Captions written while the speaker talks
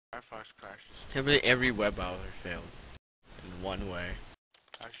Firefox crashes. Probably every web browser fails in one way.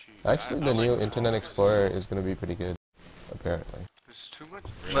 Actually, the new Internet Explorer is gonna be pretty good, apparently. There's too much.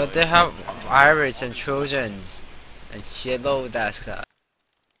 But they have virus and trojans and shitload that stuff.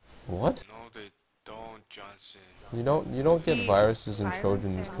 What? No, they don't, Johnson. You don't get viruses and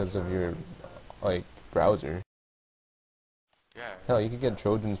trojans because of your like browser. Yeah. Hell, you could get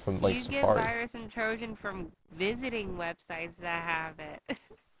trojans from like you Safari. get virus and Trojan from visiting websites that have it.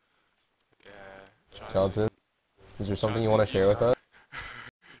 Yeah. Johnson, is there something you want to share with us?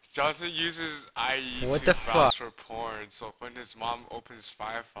 Johnson uses IE What to the browse fuck? for porn, so when his mom opens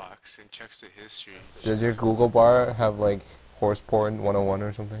Firefox and checks the history. Does your Google bar have like horse porn 101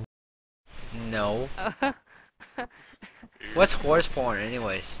 or something? No. What's horse porn,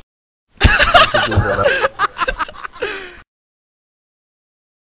 anyways?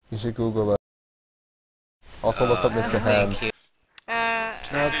 You should Google that. Also look up Mr. Hand.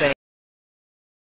 No, thank